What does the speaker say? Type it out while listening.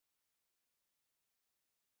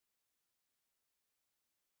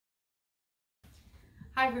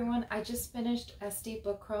Hi everyone, I just finished SD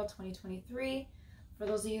Book Crawl 2023. For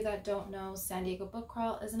those of you that don't know, San Diego Book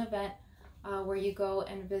Crawl is an event where you go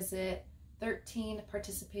and visit 13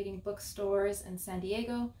 participating bookstores in San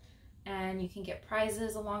Diego, and you can get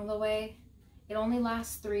prizes along the way. It only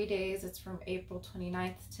lasts 3 days. It's from April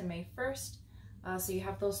 29th to May 1st. So you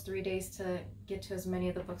have those 3 days to get to as many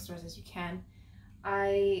of the bookstores as you can.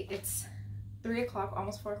 It's 3 o'clock,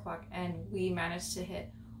 almost 4 o'clock, and we managed to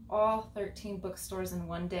hit all 13 bookstores in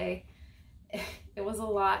one day. It was a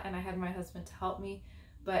lot, and I had my husband to help me,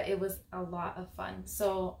 but it was a lot of fun.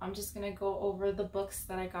 So I'm just gonna go over the books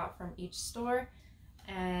that I got from each store,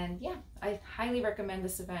 and yeah, I highly recommend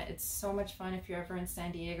this event. It's so much fun if you're ever in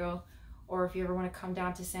San Diego, or if you ever want to come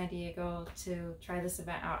down to San Diego to try this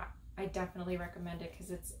event out. I definitely recommend it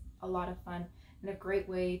because it's a lot of fun and a great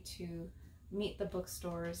way to meet the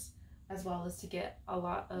bookstores, as well as to get a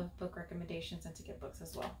lot of book recommendations and to get books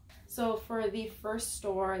as well. So for the first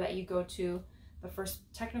store that you go to, the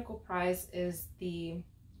first technical prize is the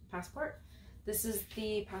passport. This is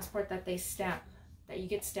the passport that they stamp, that you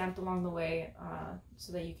get stamped along the way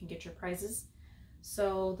so that you can get your prizes.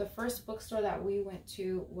 So the first bookstore that we went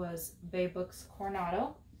to was Bay Books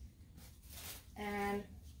Coronado, and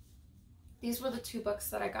these were the 2 books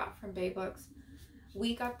that I got from Bay Books.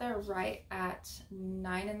 We got there right at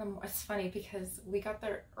 9 in the morning. It's funny because we got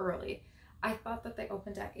there early. I thought that they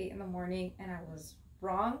opened at 8 in the morning, and I was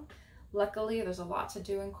wrong. Luckily, there's a lot to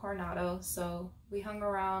do in Coronado, so we hung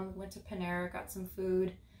around, went to Panera, got some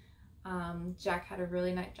food. Jack had a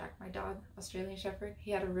really nice, Jack, my dog, Australian Shepherd,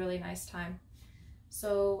 he had a really nice time.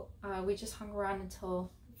 So we just hung around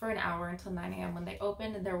for an hour until 9 a.m. when they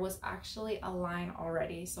opened, and there was actually a line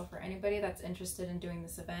already. So for anybody that's interested in doing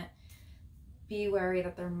this event, be wary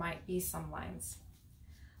that there might be some lines.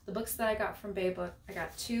 The books that I got from Bay Book, I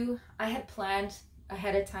got 2. I had planned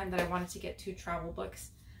ahead of time that I wanted to get 2 travel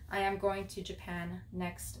books. I am going to Japan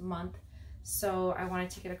next month, so I wanted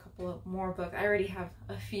to get a couple of more books. I already have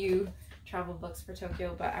a few travel books for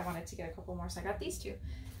Tokyo, but I wanted to get a couple more, so I got these 2.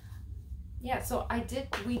 Yeah, so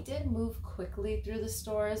we did move quickly through the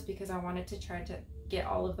stores because I wanted to try to get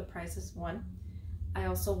all of the prizes won. I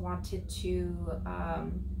also wanted to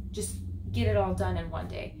just get it all done in one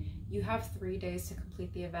day. You have 3 days to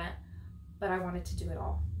complete the event, but I wanted to do it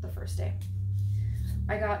all the first day.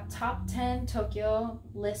 I got top 10 Tokyo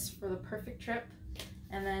lists for the perfect trip,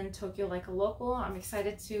 and then Tokyo like a local. I'm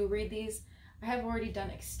excited to read these. I have already done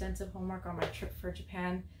extensive homework on my trip for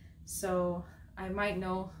Japan, so I might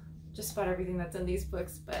know just about everything that's in these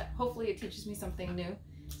books, but hopefully it teaches me something new,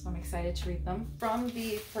 so I'm excited to read them. From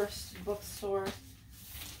the first bookstore,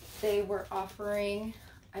 they were offering,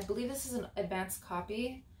 I believe this is an advanced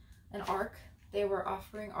copy, an ARC. They were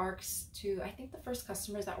offering ARCs to, I think, the first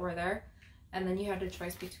customers that were there, and then you had a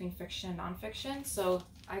choice between fiction and nonfiction. So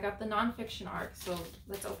I got the nonfiction ARC, so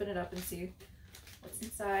let's open it up and see what's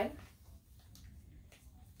inside.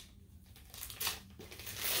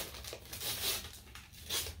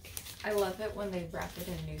 I love it when they wrap it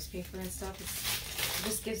in newspaper and stuff. It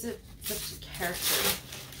just gives it such character.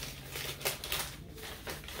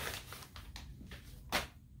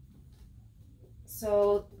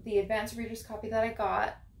 So the advanced reader's copy that I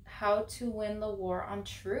got, How to Win the War on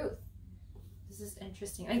Truth. This is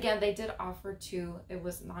interesting. Again, they did offer 2. It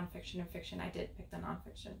was nonfiction and fiction. I did pick the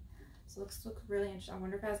nonfiction. So it looks really interesting. I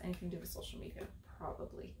wonder if it has anything to do with social media.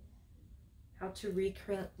 Probably. How to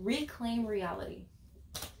reclaim reality.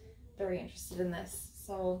 Very interested in this.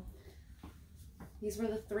 So these were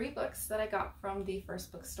the 3 books that I got from the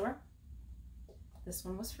first bookstore. This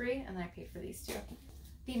one was free, and then I paid for these 2.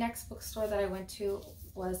 The next bookstore that I went to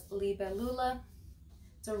was Libellula.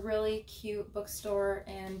 It's a really cute bookstore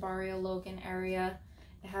in Barrio Logan area.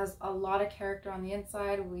 It has a lot of character on the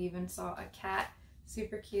inside. We even saw a cat,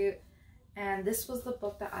 super cute. And this was the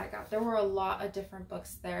book that I got. There were a lot of different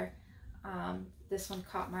books there. This one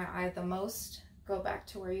caught my eye the most, Go Back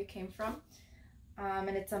to Where You Came From. And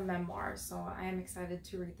it's a memoir, so I am excited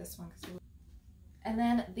to read this one. And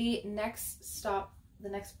then the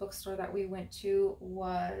next bookstore that we went to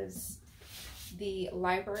was the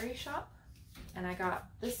library shop, and I got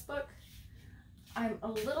this book. I'm a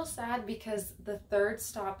little sad because the 3rd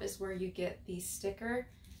stop is where you get the sticker,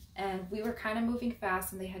 and we were kind of moving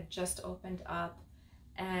fast, and they had just opened up,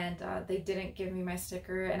 and they didn't give me my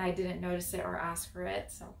sticker, and I didn't notice it or ask for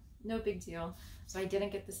it, so no big deal. So I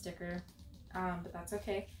didn't get the sticker, but that's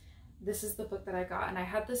okay. This is the book that I got, and I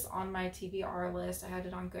had this on my TBR list. I had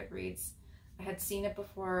it on Goodreads. I had seen it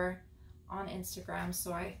before on Instagram,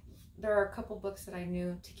 so there are a couple books that I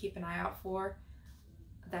knew to keep an eye out for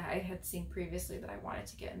that I had seen previously that I wanted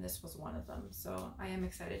to get, and this was one of them. So I am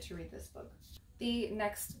excited to read this book. The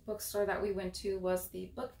next bookstore that we went to was the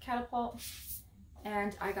Book Catapult,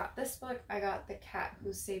 and I got this book. I got The Cat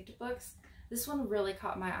Who Saved Books. This one really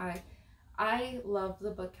caught my eye. I love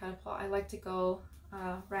the Book Catapult. I like to go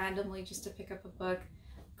randomly just to pick up a book.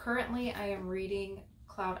 Currently, I am reading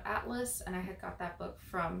Cloud Atlas, and I had got that book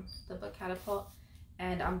from the Book Catapult,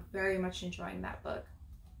 and I'm very much enjoying that book.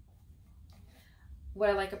 What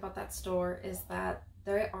I like about that store is that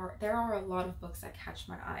there are a lot of books that catch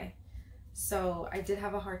my eye. So I did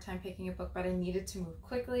have a hard time picking a book, but I needed to move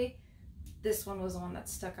quickly. This one was the one that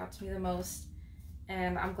stuck out to me the most,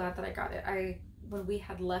 and I'm glad that I got it. When we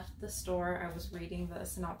had left the store, I was reading the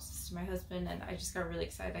synopsis to my husband, and I just got really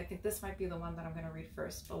excited. I think this might be the one that I'm going to read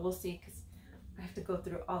first, but we'll see, because I have to go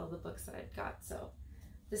through all of the books that I'd got. So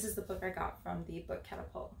this is the book I got from the Book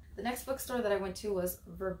Catapult. The next bookstore that I went to was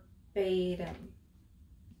Verbatim.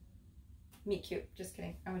 Meet Cute. Just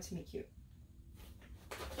kidding. I went to Meet Cute.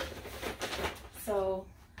 So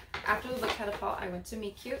after the Book Catapult, I went to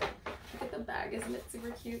Meet Cute. Look at the bag. Isn't it super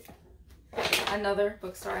cute? Another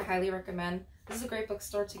bookstore I highly recommend. This is a great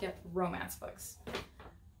bookstore to get romance books.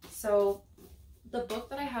 So the book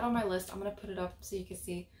that I had on my list, I'm going to put it up so you can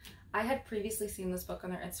see. I had previously seen this book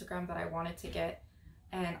on their Instagram that I wanted to get,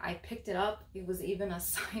 and I picked it up. It was even a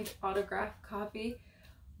signed autograph copy.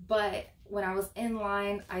 But when I was in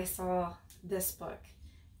line, I saw this book,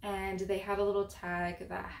 and they had a little tag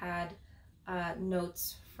that had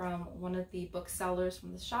notes from one of the booksellers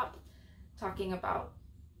from the shop talking about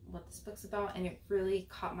what this book's about, and it really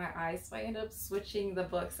caught my eye, so I ended up switching the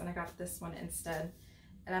books and I got this one instead.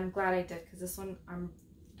 And I'm glad I did, because this one, I'm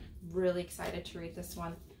really excited to read this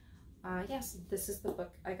one. Yes, this is the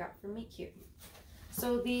book I got from Meet Cute.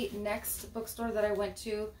 So the next bookstore that I went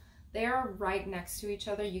to, they are right next to each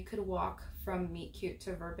other. You could walk from Meet Cute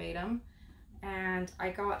to Verbatim, and I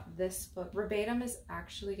got this book. Verbatim is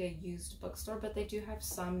actually a used bookstore, but they do have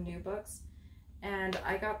some new books, and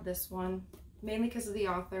I got this one mainly because of the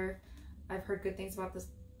author. I've heard good things about this.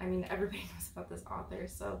 I mean, everybody knows about this author,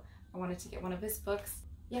 so I wanted to get one of his books.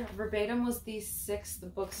 Yeah, Verbatim was the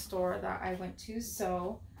 6th bookstore that I went to,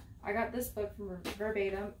 so I got this book from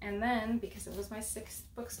Verbatim, and then because it was my 6th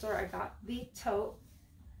bookstore, I got the tote.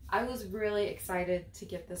 I was really excited to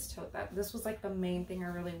get this tote. This was like the main thing I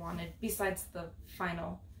really wanted, besides the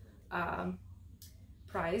final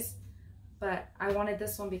prize. But I wanted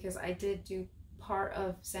this one because I did do part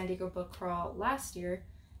of San Diego Book Crawl last year,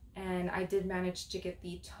 and I did manage to get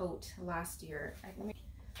the tote last year.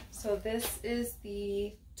 So this is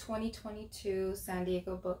the 2022 San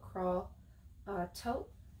Diego Book Crawl tote.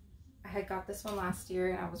 I had got this one last year,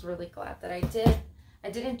 and I was really glad that I did. I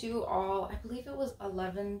didn't do all, I believe it was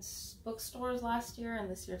 11 bookstores last year, and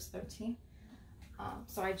this year's 13.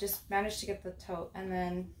 So I just managed to get the tote, and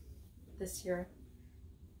then this year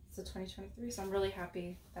it's the 2023, so I'm really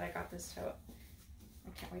happy that I got this tote. I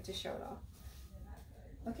can't wait to show it off.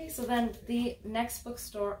 Okay, so then the next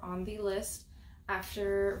bookstore on the list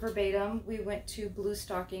after Verbatim, we went to Blue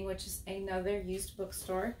Stocking, which is another used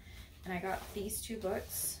bookstore, and I got these 2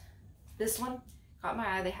 books. This one caught my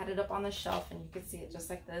eye. They had it up on the shelf, and you could see it just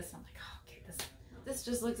like this. I'm like, oh, okay, this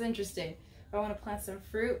just looks interesting. If I want to plant some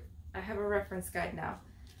fruit, I have a reference guide now.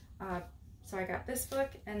 So I got this book,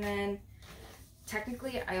 and then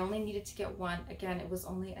technically I only needed to get one. Again, it was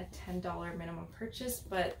only a $10 minimum purchase,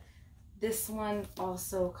 but this one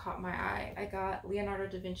also caught my eye. I got Leonardo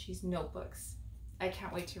da Vinci's Notebooks. I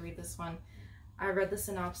can't wait to read this one. I read the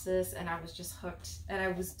synopsis and I was just hooked, and I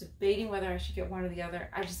was debating whether I should get one or the other.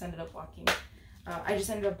 I just ended up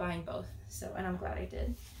buying both, so, and I'm glad I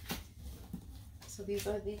did. So these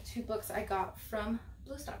are the 2 books I got from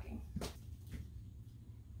Blue Stocking.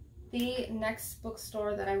 The next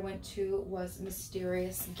bookstore that I went to was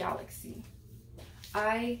Mysterious Galaxy.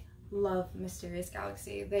 I love Mysterious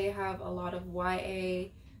Galaxy. They have a lot of YA,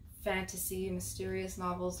 fantasy, mysterious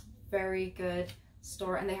novels, very good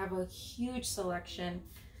store, and they have a huge selection.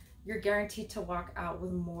 You're guaranteed to walk out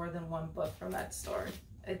with more than one book from that store.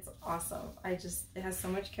 It's awesome. It has so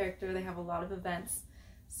much character. They have a lot of events.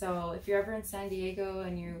 So if you're ever in San Diego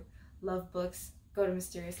and you love books, go to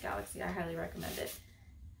Mysterious Galaxy. I highly recommend it.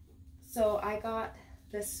 So I got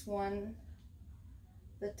this one,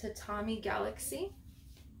 the Tatami Galaxy.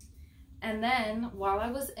 And then while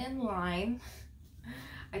I was in line,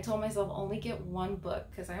 I told myself only get one book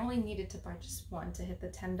because I only needed to purchase one to hit the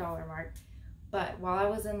 $10 mark. But while I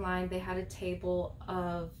was in line, they had a table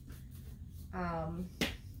of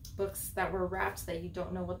books that were wrapped that you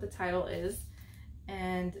don't know what the title is.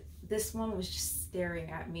 And this one was just staring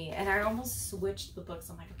at me, and I almost switched the books.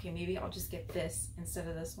 I'm like, okay, maybe I'll just get this instead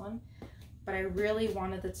of this one. But I really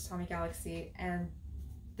wanted the Tatami Galaxy, and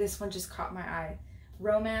this one just caught my eye.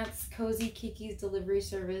 Romance, cozy Kiki's delivery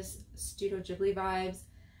service, Studio Ghibli vibes,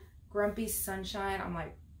 grumpy sunshine. I'm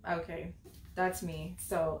like, okay, that's me.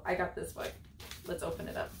 So I got this book. Let's open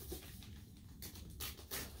it up.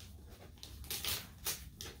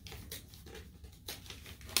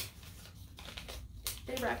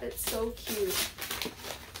 They wrap it so cute.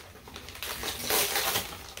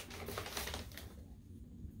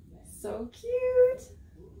 So cute.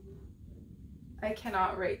 I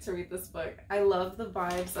cannot wait to read this book. I love the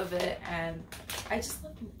vibes of it, and I just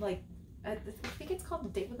love, like, I think it's called a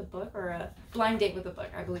Date with a Book, or a Blind Date with a Book,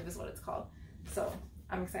 I believe is what it's called. So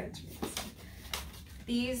I'm excited to read this one.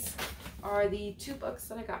 These are the 2 books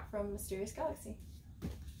that I got from Mysterious Galaxy.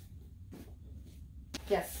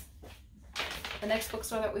 Yes. The next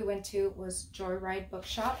bookstore that we went to was Joyride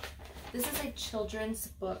Bookshop. This is a children's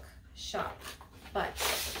book shop, but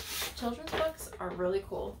children's books are really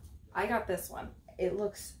cool. I got this one. It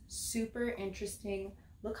looks super interesting.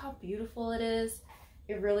 Look how beautiful it is.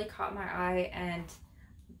 It really caught my eye, and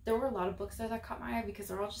there were a lot of books there that caught my eye because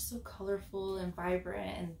they're all just so colorful and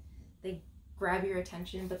vibrant, and they grab your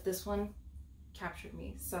attention, but this one captured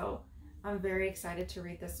me. So I'm very excited to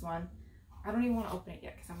read this one. I don't even want to open it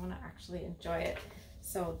yet because I want to actually enjoy it.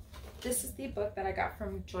 So this is the book that I got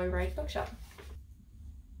from Joyride Bookshop.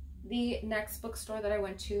 The next bookstore that I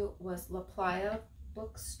went to was La Playa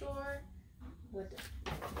Bookstore.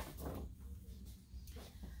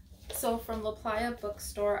 So from La Playa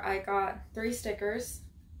Bookstore, I got 3 stickers.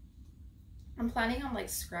 I'm planning on like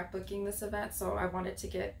scrapbooking this event, so I wanted to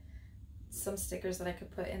get some stickers that I could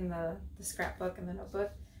put in the scrapbook and the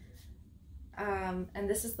notebook. And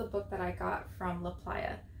this is the book that I got from La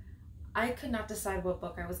Playa. I could not decide what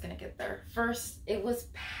book I was going to get there. First, it was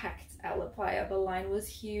packed at La Playa. The line was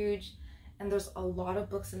huge, and there's a lot of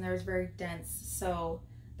books in there. It's very dense, so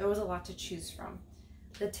there was a lot to choose from.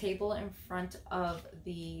 The table in front of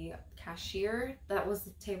the cashier, that was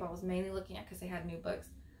the table I was mainly looking at because they had new books.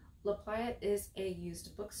 La Playa is a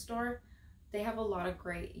used bookstore. They have a lot of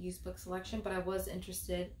great used book selection, but I was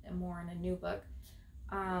interested in more in a new book.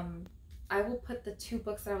 I will put the 2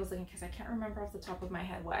 books that I was looking, because I can't remember off the top of my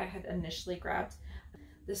head what I had initially grabbed.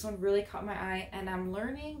 This one really caught my eye, and I'm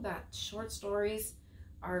learning that short stories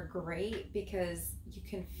are great because you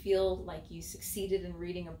can feel like you succeeded in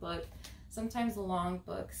reading a book. Sometimes long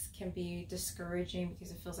books can be discouraging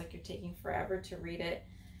because it feels like you're taking forever to read it.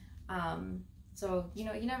 So, you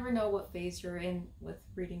know, you never know what phase you're in with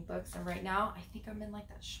reading books, and right now I think I'm in like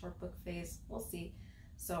that short book phase. We'll see.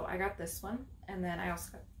 So I got this one, and then I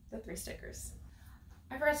also got the 3 stickers.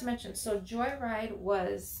 I forgot to mention, so Joyride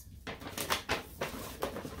was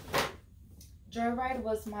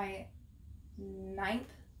my 9th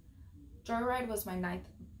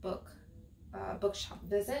bookshop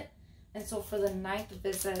visit, and so for the 9th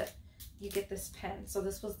visit you get this pen. So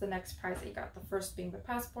this was the next prize that you got, the first being the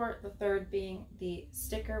passport, the 3rd being the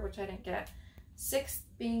sticker, which I didn't get, 6th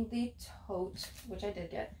being the tote, which I did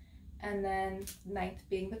get, and then 9th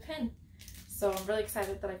being the pen. So I'm really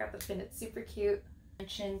excited that I got the pin. It's super cute. I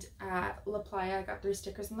mentioned at La Playa I got 3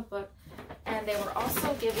 stickers in the book, and they were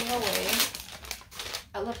also giving away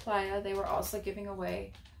at La Playa, they were also giving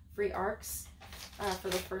away free ARCs for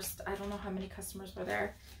the first, I don't know how many customers were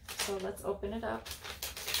there. So let's open it up.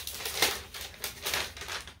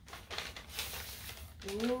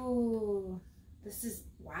 Ooh, this is,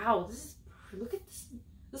 wow, this is, look at this.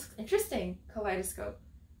 This looks interesting. Kaleidoscope.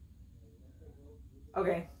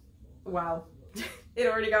 Okay, wow. It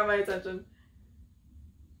already got my attention.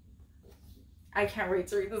 I can't wait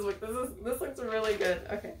to read this book. This looks really good.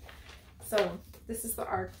 Okay, so this is the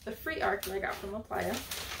ARC, the free ARC that I got from La Playa.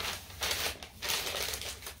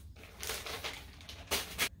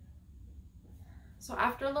 So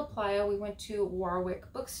after La Playa, we went to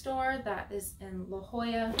Warwick Bookstore. That is in La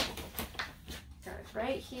Jolla. Got it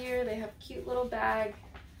right here. They have a cute little bag.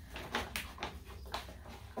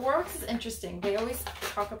 Warwick's is interesting. They always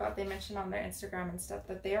talk about, they mention on their Instagram and stuff,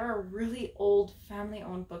 that they are a really old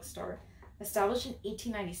family-owned bookstore, established in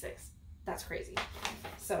 1896. That's crazy.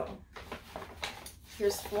 So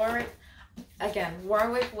here's Warwick. Again,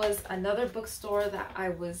 Warwick was another bookstore that I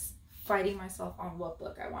was fighting myself on what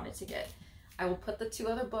book I wanted to get. I will put the 2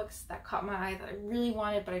 other books that caught my eye that I really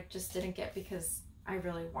wanted, but I just didn't get because I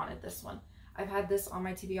really wanted this one. I've had this on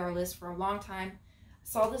my TBR list for a long time. I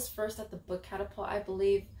saw this first at the Book Catapult, I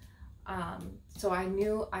believe. So I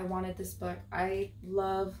knew I wanted this book. I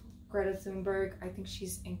love Greta Thunberg. I think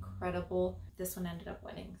she's incredible. This one ended up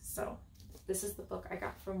winning. So this is the book I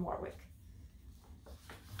got from Warwick.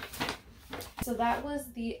 So that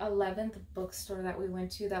was the 11th bookstore that we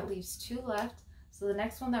went to. That leaves 2 left. So the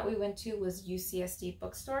next one that we went to was UCSD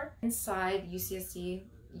bookstore inside UCSD,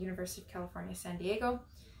 University of California, San Diego.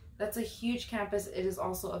 That's a huge campus. It is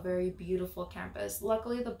also a very beautiful campus.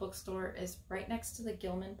 Luckily, the bookstore is right next to the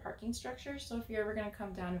Gilman parking structure. So if you're ever going to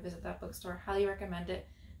come down and visit that bookstore, highly recommend it.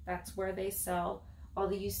 That's where they sell all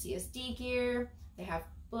the UCSD gear. They have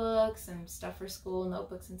books and stuff for school,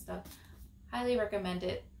 notebooks and stuff. Highly recommend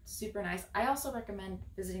it. Super nice. I also recommend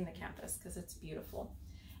visiting the campus because it's beautiful.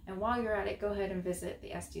 And while you're at it, go ahead and visit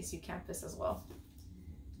the SDSU campus as well.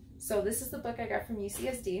 So this is the book I got from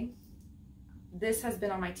UCSD. This has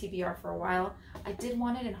been on my TBR for a while. I did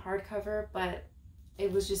want it in hardcover, but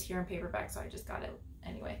it was just here in paperback, so I just got it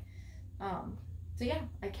anyway. So yeah,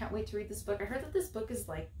 I can't wait to read this book. I heard that this book is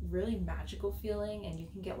like really magical feeling and you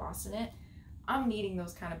can get lost in it. I'm needing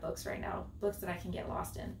those kind of books right now, books that I can get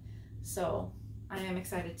lost in. So I am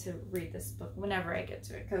excited to read this book whenever I get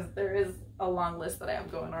to it because there is a long list that I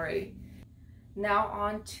have going already. Now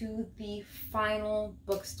on to the final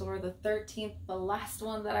bookstore, the 13th, the last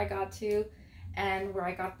one that I got to, and where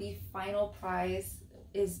I got the final prize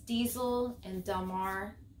is Diesel in Del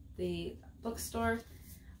Mar, the bookstore.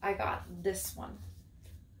 I got this one.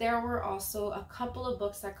 There were also a couple of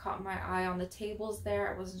books that caught my eye on the tables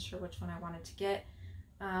there. I wasn't sure which one I wanted to get,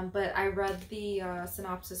 but I read the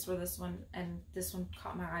synopsis for this one, and this one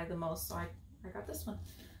caught my eye the most, so I got this one.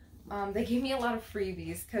 They gave me a lot of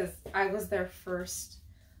freebies because I was their first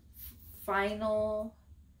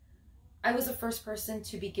I was the first person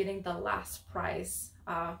to be getting the last prize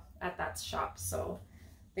at that shop, so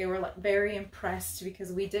they were like very impressed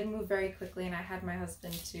because we did move very quickly and I had my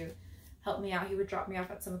husband to help me out. He would drop me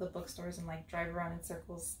off at some of the bookstores and like drive around in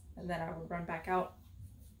circles, and then I would run back out.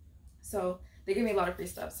 So they gave me a lot of free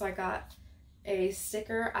stuff. So I got a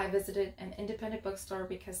sticker. I visited an independent bookstore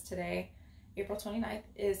because today, April 29th,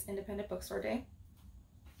 is Independent Bookstore Day.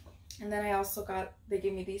 And then I also they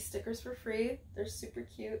gave me these stickers for free. They're super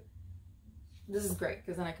cute. This is great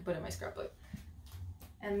because then I could put it in my scrapbook.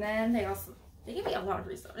 And then they gave me a lot of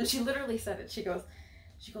free stuff. And she literally said it. She goes,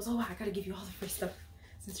 oh, I gotta give you all the free stuff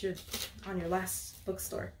since you're on your last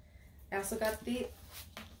bookstore. I also got you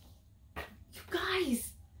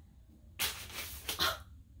guys,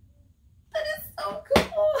 that is so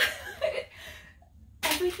cool.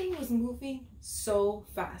 Everything was moving so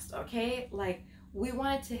fast, okay? Like, we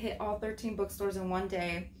wanted to hit all 13 bookstores in one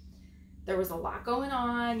day. There was a lot going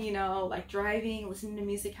on, you know, like driving, listening to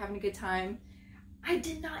music, having a good time. I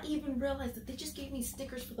did not even realize that they just gave me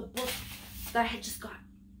stickers for the book that I had just got.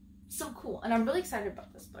 So cool. And I'm really excited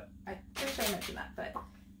about this book. I'm pretty sure I mentioned that, but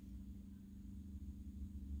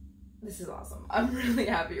this is awesome. I'm really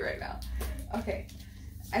happy right now. Okay.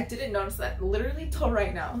 I didn't notice that literally till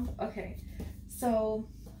right now. Okay. So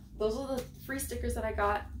those are the free stickers that I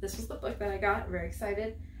got. This was the book that I got. Very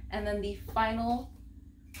excited. And then the final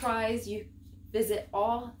prize, you visit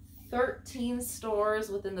all 13 stores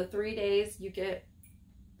within the 3 days, you get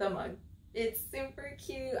the mug. It's super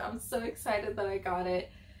cute. I'm so excited that I got it.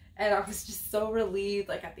 And I was just so relieved,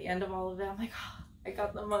 like at the end of all of it, I'm like, oh, I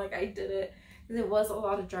got the mug, I did it. Because it was a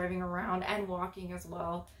lot of driving around and walking as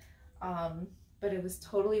well. But it was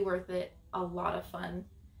totally worth it. A lot of fun.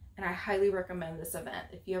 And I highly recommend this event.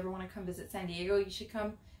 If you ever want to come visit San Diego, you should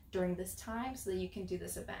come during this time so that you can do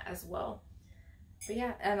this event as well. But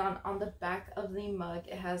yeah, and on the back of the mug,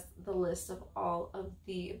 it has the list of all of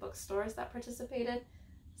the bookstores that participated.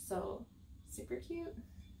 So super cute.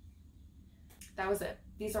 That was it.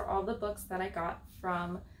 These are all the books that I got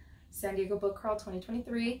from San Diego Book Crawl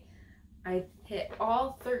 2023. I hit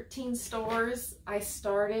all 13 stores. I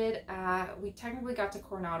started at, we technically got to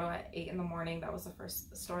Coronado at 8 in the morning. That was the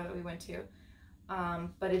first store that we went to.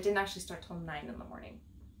 But it didn't actually start till 9 in the morning.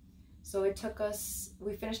 So it took us,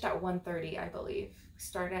 we finished at 1:30, I believe. We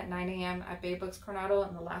started at 9 a.m. at Bay Books Coronado,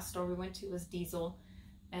 and the last store we went to was Diesel,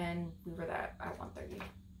 and we were there at 1:30.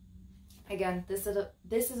 Again, this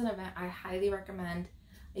is an event I highly recommend.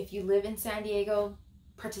 If you live in San Diego,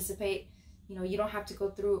 participate. You know, you don't have to go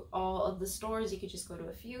through all of the stores. You could just go to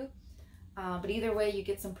a few. But either way, you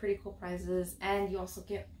get some pretty cool prizes, and you also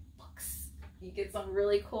get books. You get some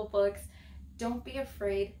really cool books. Don't be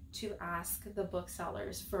afraid to ask the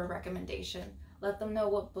booksellers for a recommendation. Let them know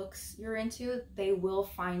what books you're into. They will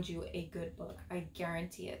find you a good book. I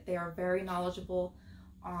guarantee it. They are very knowledgeable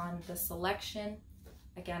on the selection.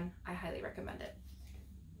 Again, I highly recommend it.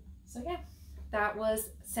 So yeah, that was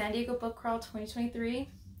San Diego Book Crawl 2023.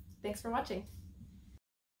 Thanks for watching.